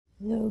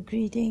Hello,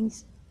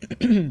 greetings.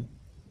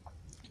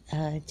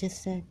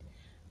 Just that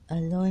a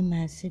low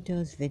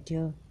ambassadors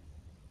video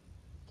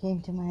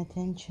came to my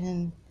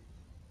attention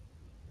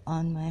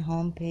on my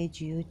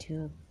homepage,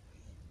 YouTube.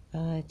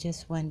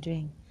 Just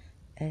wondering,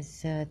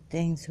 as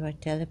things were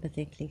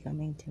telepathically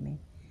coming to me,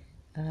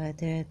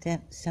 there are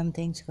some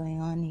things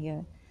going on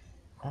here.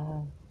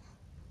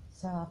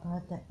 So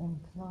about the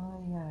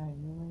employer,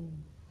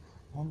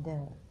 and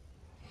the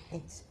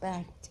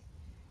expat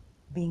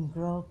being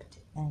groped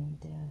and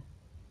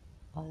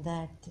all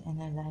that,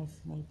 and her life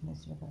made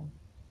miserable,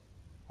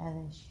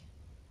 hellish,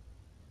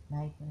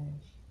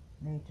 nightmarish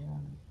later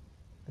on,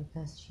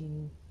 because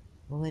she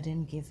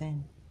wouldn't give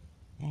in,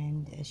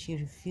 and she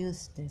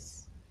refused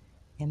this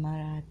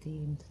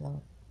Emirati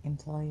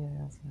employer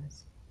of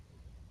hers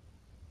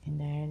in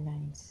the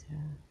airlines.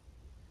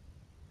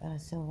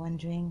 So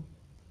wondering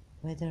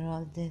whether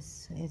all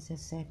this is a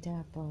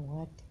setup or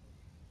what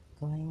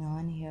going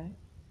on here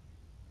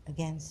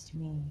against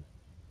me,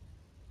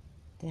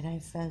 that I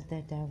felt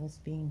that I was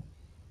being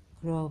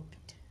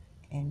groped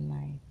in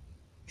my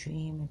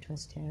dream. It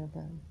was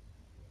terrible.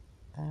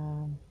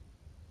 Um,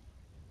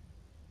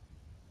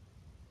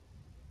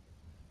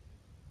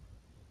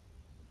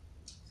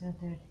 so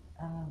that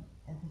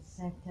the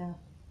setup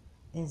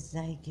is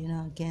like,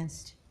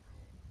 against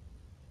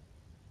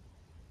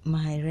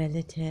my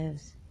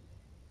relatives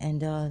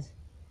and all,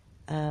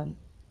 um,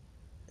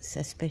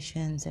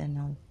 suspicions and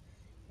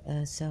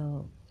all.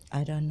 So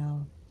I don't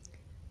know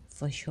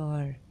for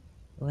sure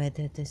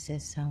whether this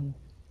is some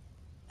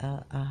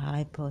a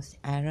high post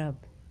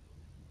Arab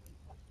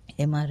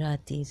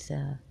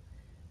Emiratis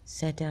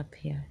setup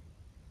here.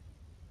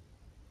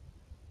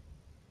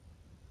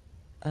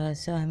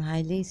 So I'm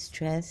highly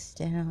stressed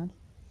and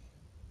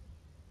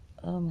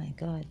all. Oh my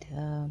God.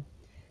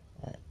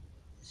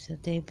 So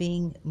they're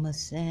being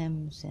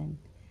Muslims and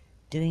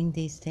doing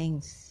these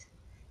things,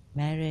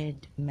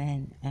 married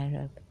men,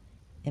 Arab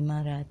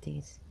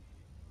Emiratis,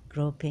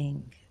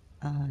 groping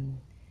on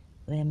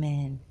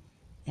women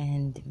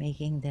and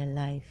making their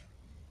life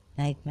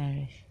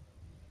nightmarish.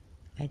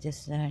 I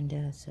just learned,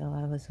 so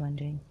I was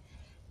wondering,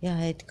 yeah,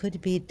 it could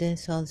be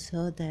this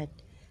also, that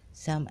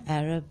some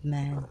Arab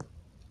man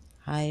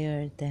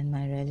higher than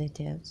my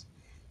relatives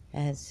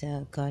has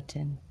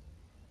gotten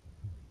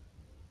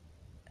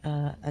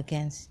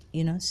against,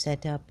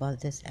 set up all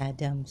this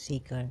Adam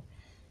Seeker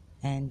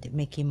and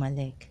Micky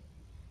Malik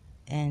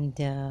and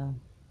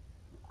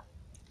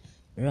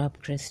Rob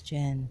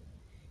Christian,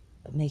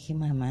 making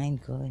my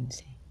mind go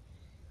insane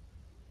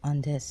on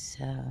this,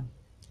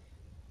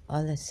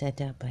 all the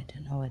setup. I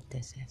don't know what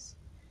this is.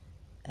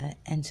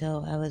 And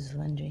so I was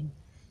wondering,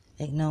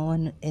 like, no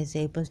one is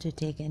able to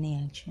take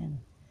any action,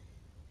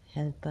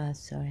 help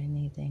us or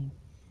anything.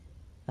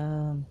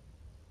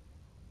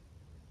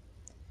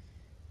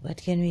 What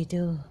can we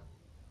do?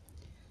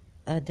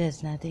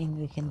 There's nothing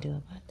we can do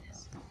about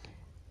this.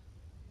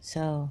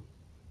 So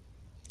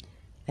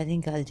I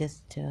think I'll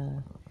just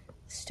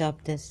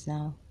stop this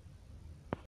now